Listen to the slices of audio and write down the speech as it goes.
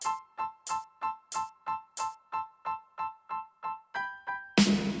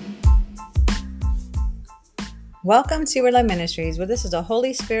Welcome to Our Love Ministries, where this is a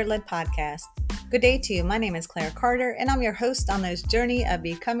Holy Spirit-led podcast. Good day to you. My name is Claire Carter, and I'm your host on this journey of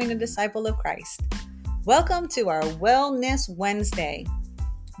becoming a disciple of Christ. Welcome to our Wellness Wednesday.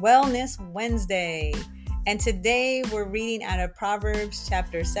 Wellness Wednesday. And today we're reading out of Proverbs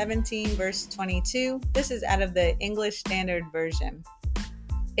chapter 17, verse 22. This is out of the English Standard Version.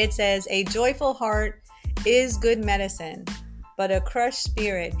 It says, "A joyful heart is good medicine, but a crushed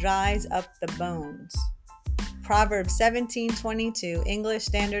spirit dries up the bones." Proverbs 17:22, English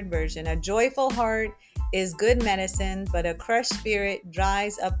Standard Version. "A joyful heart is good medicine, but a crushed spirit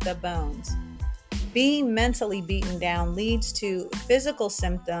dries up the bones." Being mentally beaten down leads to physical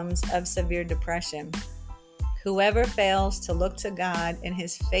symptoms of severe depression. Whoever fails to look to God in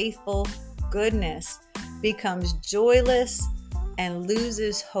His faithful goodness becomes joyless and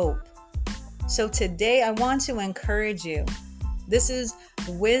loses hope. So today I want to encourage you. This is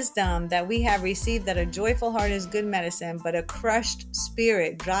wisdom that we have received, that a joyful heart is good medicine, but a crushed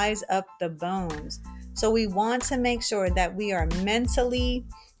spirit dries up the bones. So we want to make sure that we are mentally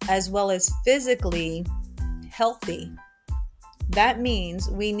as well as physically healthy. That means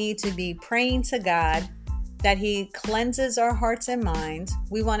we need to be praying to God that He cleanses our hearts and minds.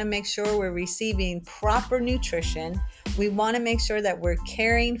 We want to make sure we're receiving proper nutrition. We want to make sure that we're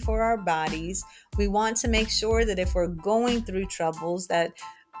caring for our bodies. We want to make sure that if we're going through troubles, that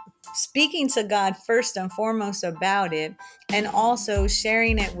speaking to God first and foremost about it, and also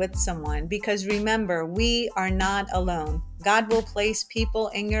sharing it with someone. Because remember, we are not alone. God will place people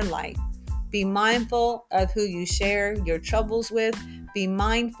in your life. Be mindful of who you share your troubles with. Be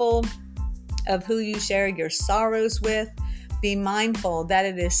mindful of who you share your sorrows with. Be mindful that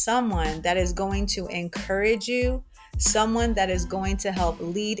it is someone that is going to encourage you, someone that is going to help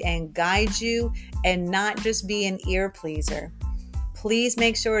lead and guide you, and not just be an ear pleaser. Please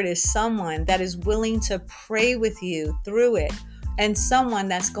make sure it is someone that is willing to pray with you through it, and someone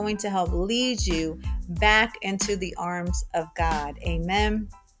that's going to help lead you back into the arms of God. Amen.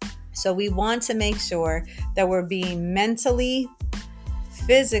 So we want to make sure that we're being mentally,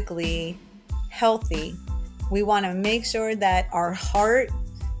 physically healthy. We want to make sure that our heart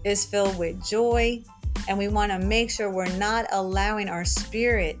is filled with joy, and we want to make sure we're not allowing our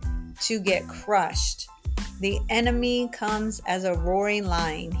spirit to get crushed. The enemy comes as a roaring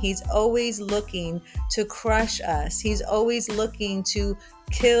lion. He's always looking to crush us. He's always looking to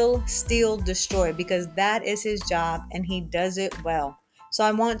kill, steal, destroy, because that is his job, and he does it well. So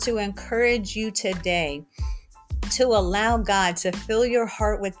I want to encourage you today to allow God to fill your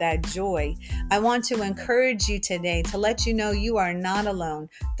heart with that joy. I want to encourage you today to let you know you are not alone.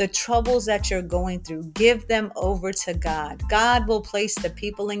 The troubles that you're going through, give them over to God. God will place the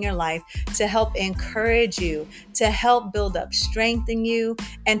people in your life to help encourage you, to help build up strength in you,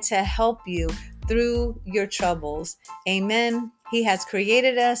 and to help you through your troubles. Amen. He has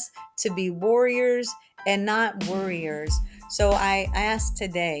created us to be warriors and not worriers. So I ask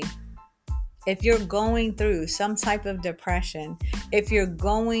today, if you're going through some type of depression, if you're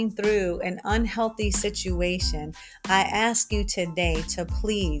going through an unhealthy situation, I ask you today to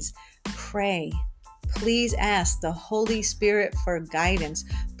please pray. Please ask the Holy Spirit for guidance.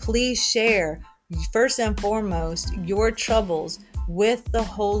 Please share, first and foremost, your troubles with the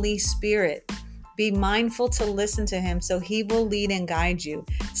Holy Spirit. Be mindful to listen to Him so He will lead and guide you.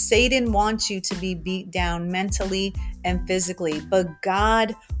 Satan wants you to be beat down mentally and physically, but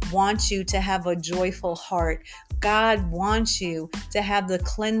God wants you to have a joyful heart. God wants you to have the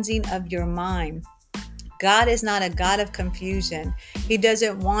cleansing of your mind. God is not a God of confusion. He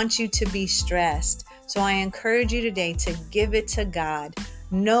doesn't want you to be stressed. So I encourage you today to give it to God.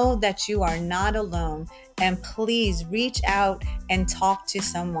 Know that you are not alone, and please reach out and talk to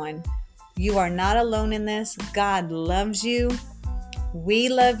someone. You are not alone in this. God loves you. We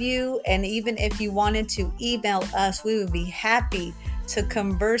love you. And even if you wanted to email us, we would be happy to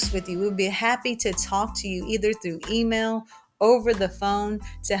converse with you. We would be happy to talk to you either through email, over the phone,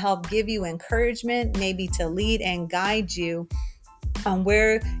 to help give you encouragement, maybe to lead and guide you on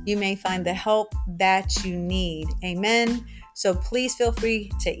where you may find the help that you need. Amen. So please feel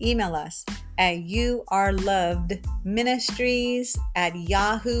free to email us at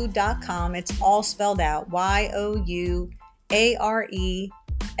youarelovedministries@yahoo.com. It's all spelled out.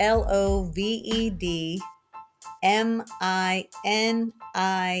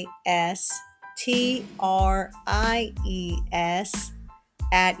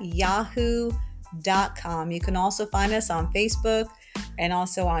 You can also find us on Facebook and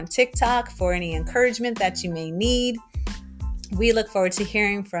also on TikTok for any encouragement that you may need. We look forward to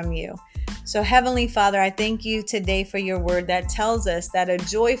hearing from you. So, Heavenly Father, I thank you today for your word that tells us that a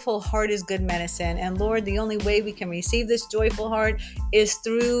joyful heart is good medicine. And Lord, the only way we can receive this joyful heart is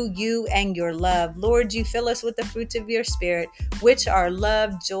through you and your love. Lord, you fill us with the fruits of your spirit, which are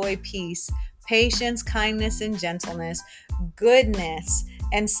love, joy, peace, patience, kindness, and gentleness, goodness,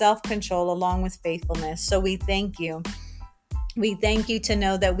 and self-control, along with faithfulness. So we thank you. We thank you to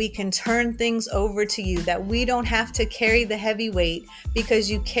know that we can turn things over to you, that we don't have to carry the heavy weight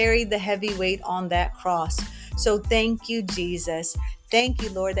because you carried the heavy weight on that cross. So thank you, Jesus. Thank you,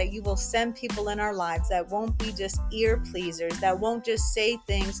 Lord, that you will send people in our lives that won't be just ear pleasers, that won't just say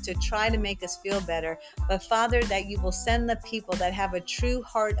things to try to make us feel better, but Father, that you will send the people that have a true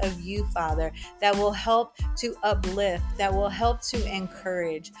heart of you, Father, that will help to uplift, that will help to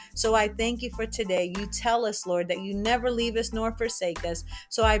encourage. So I thank you for today. You tell us, Lord, that you never leave us nor forsake us.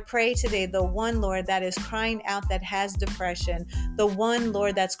 So I pray today, the one, Lord, that is crying out that has depression, the one,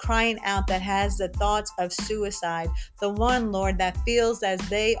 Lord, that's crying out that has the thoughts of suicide, the one, Lord, that feels as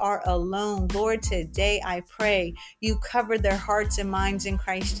they are alone. Lord, today I pray you cover their hearts and minds in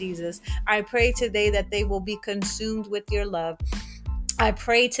Christ Jesus. I pray today that they will be consumed with your love. I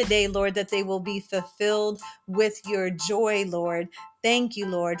pray today, Lord, that they will be fulfilled with your joy, Lord. Thank you,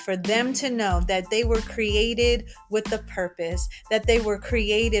 Lord, for them to know that they were created with a purpose, that they were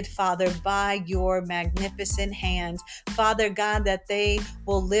created, Father, by your magnificent hands. Father God, that they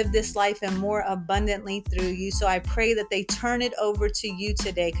will live this life and more abundantly through you. So I pray that they turn it over to you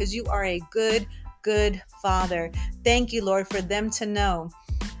today because you are a good Father. Thank you, Lord, for them to know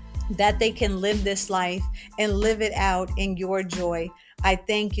that they can live this life and live it out in your joy. I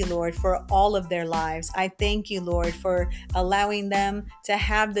thank you, Lord, for all of their lives. I thank you, Lord, for allowing them to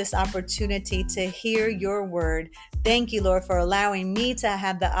have this opportunity to hear your word. Thank you, Lord, for allowing me to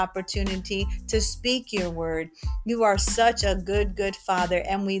have the opportunity to speak your word. You are such a good Father,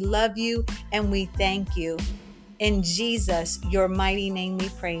 and we love you and we thank you. In Jesus, your mighty name, we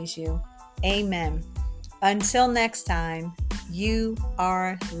praise you. Amen. Until next time, you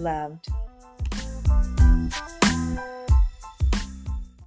are loved.